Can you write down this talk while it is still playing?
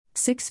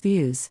6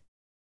 views.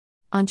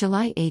 On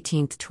July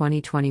 18,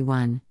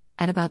 2021,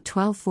 at about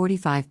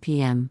 12:45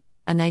 p.m.,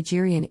 a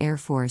Nigerian Air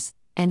Force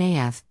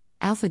 (NAF)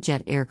 Alpha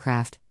Jet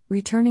aircraft,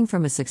 returning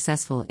from a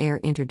successful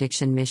air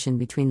interdiction mission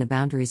between the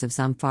boundaries of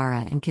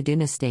Zamfara and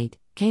Kaduna State,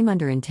 came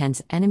under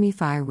intense enemy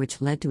fire which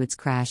led to its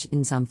crash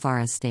in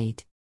Zamfara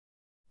State.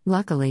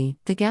 Luckily,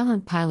 the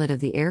gallant pilot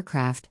of the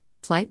aircraft,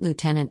 Flight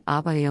Lieutenant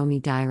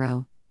Abayomi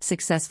Dairo,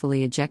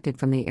 successfully ejected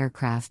from the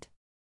aircraft.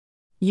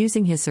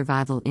 Using his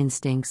survival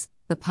instincts,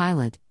 the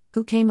pilot,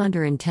 who came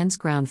under intense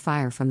ground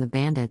fire from the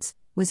bandits,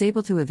 was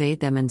able to evade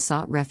them and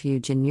sought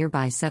refuge in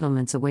nearby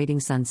settlements awaiting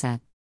sunset.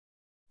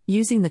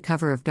 Using the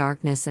cover of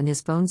darkness and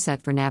his phone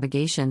set for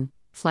navigation,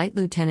 Flight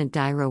Lieutenant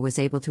Dairo was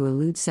able to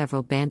elude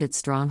several bandit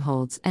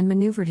strongholds and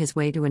maneuvered his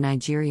way to a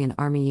Nigerian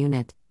army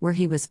unit, where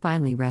he was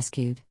finally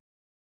rescued.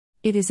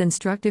 It is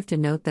instructive to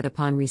note that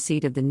upon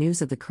receipt of the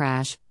news of the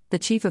crash, the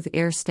Chief of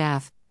Air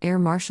Staff, Air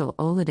Marshal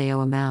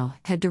Oludeo Amao,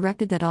 had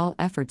directed that all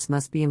efforts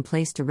must be in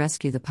place to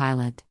rescue the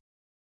pilot.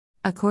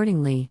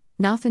 Accordingly,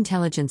 NAF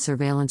Intelligence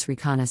Surveillance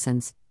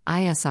Reconnaissance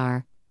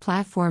 (ISR)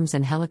 platforms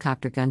and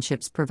helicopter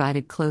gunships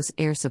provided close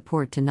air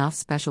support to NAF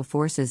Special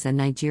Forces and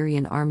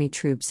Nigerian Army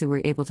troops who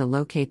were able to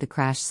locate the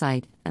crash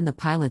site and the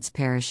pilot's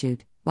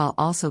parachute, while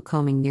also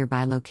combing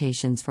nearby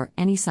locations for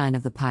any sign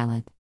of the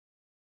pilot.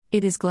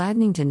 It is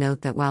gladdening to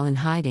note that while in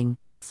hiding,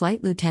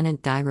 Flight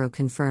Lieutenant Dairo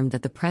confirmed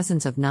that the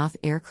presence of NAF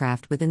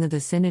aircraft within the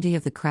vicinity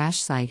of the crash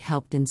site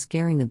helped in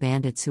scaring the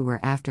bandits who were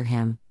after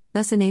him,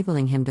 thus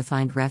enabling him to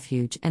find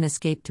refuge and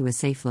escape to a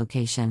safe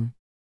location.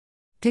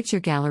 Picture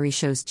gallery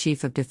shows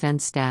Chief of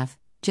Defense Staff,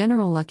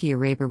 General Lucky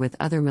Araber with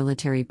other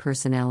military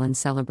personnel in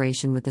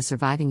celebration with the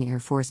surviving Air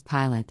Force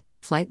pilot,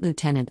 Flight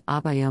Lieutenant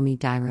Abayomi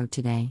Dairo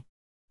today.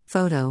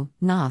 Photo,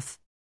 NAF.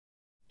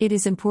 It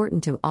is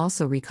important to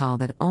also recall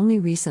that only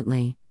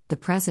recently, the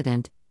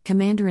President,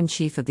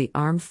 Commander-in-Chief of the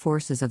Armed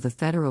Forces of the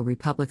Federal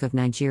Republic of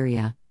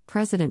Nigeria,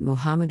 President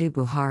Muhammadu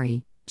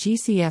Buhari,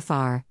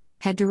 GCFR,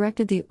 had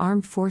directed the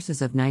Armed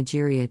Forces of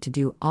Nigeria to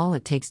do all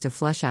it takes to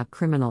flush out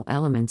criminal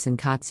elements in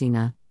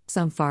Katsina,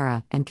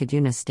 Zamfara, and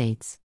Kaduna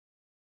states.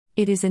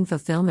 It is in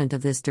fulfillment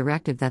of this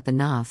directive that the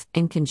NAF,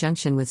 in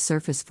conjunction with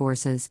surface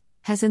forces,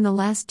 has in the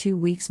last 2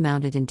 weeks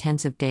mounted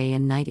intensive day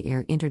and night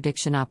air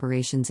interdiction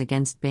operations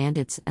against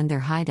bandits and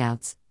their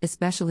hideouts,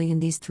 especially in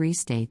these 3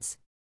 states.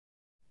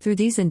 Through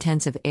these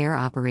intensive air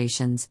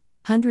operations,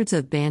 hundreds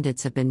of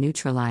bandits have been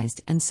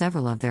neutralized and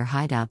several of their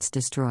hideouts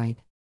destroyed.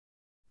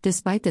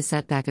 Despite the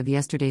setback of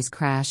yesterday's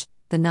crash,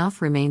 the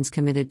NAF remains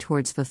committed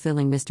towards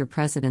fulfilling Mr.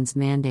 President's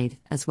mandate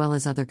as well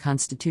as other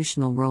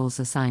constitutional roles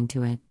assigned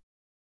to it.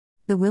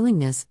 The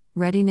willingness,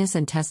 readiness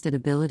and tested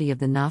ability of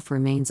the NAF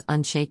remains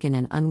unshaken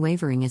and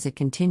unwavering as it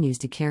continues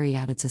to carry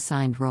out its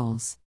assigned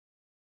roles.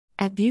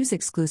 At Views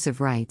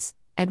Exclusive Rights,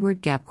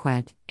 Edward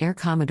Gapquet, Air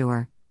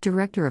Commodore,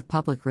 Director of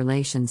Public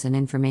Relations and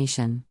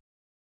Information.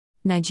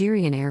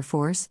 Nigerian Air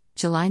Force,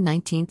 July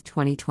 19,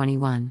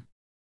 2021.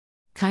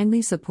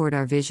 Kindly support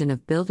our vision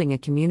of building a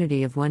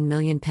community of 1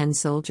 million pen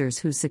soldiers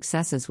whose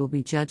successes will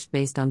be judged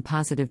based on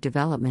positive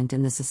development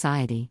in the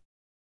society.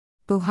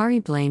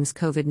 Buhari blames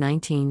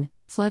COVID-19,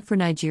 flood for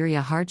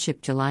Nigeria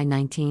hardship July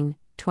 19,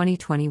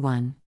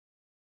 2021.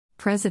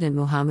 President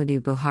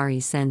Muhammadu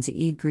Buhari sends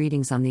Eid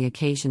greetings on the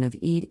occasion of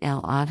Eid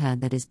al-Adha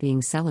that is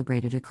being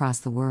celebrated across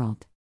the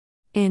world.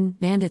 In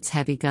Bandits'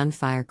 Heavy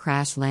Gunfire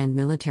Crash Land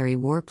Military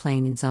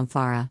Warplane in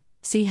Zamfara,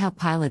 see how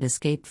pilot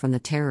escaped from the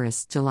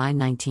terrorists July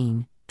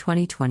 19,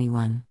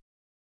 2021.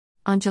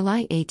 On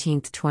July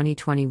 18,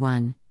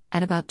 2021,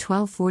 at about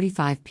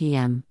 12:45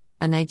 p.m.,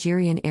 a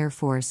Nigerian Air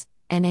Force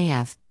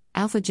 (NAF)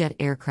 Alpha Jet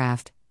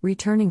aircraft,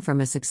 returning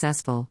from a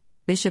successful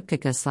Bishop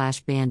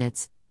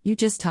Kaka/Bandits, "You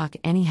just talk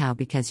anyhow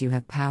because you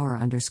have power"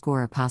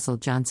 Apostle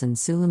Johnson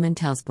Suleiman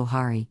tells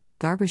Buhari,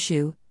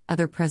 Garbashu,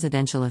 other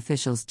presidential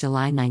officials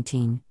July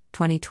 19,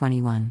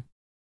 2021.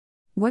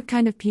 What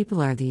kind of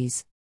people are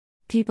these?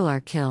 People are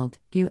killed,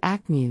 you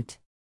act mute.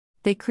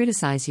 They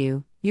criticize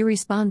you, you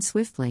respond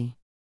swiftly.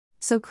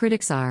 So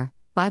critics are.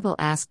 Bible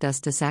asked us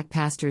to sack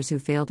pastors who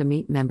fail to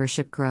meet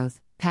membership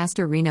growth.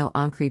 Pastor Reno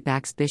Onkri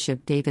backs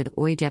Bishop David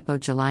Oyedepo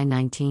July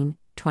 19,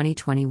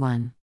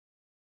 2021.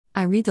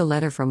 I read the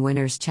letter from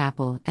Winners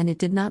Chapel and it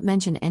did not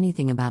mention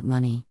anything about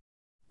money.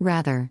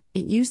 Rather,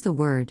 it used the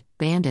word,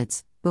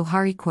 bandits.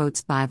 Buhari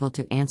quotes Bible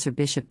to answer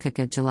Bishop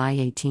Kaka July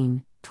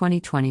 18,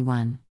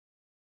 2021.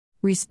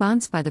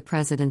 Response by the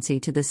Presidency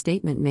to the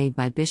statement made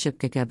by Bishop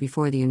Kaka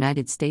before the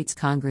United States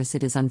Congress.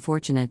 It is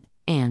unfortunate,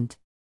 and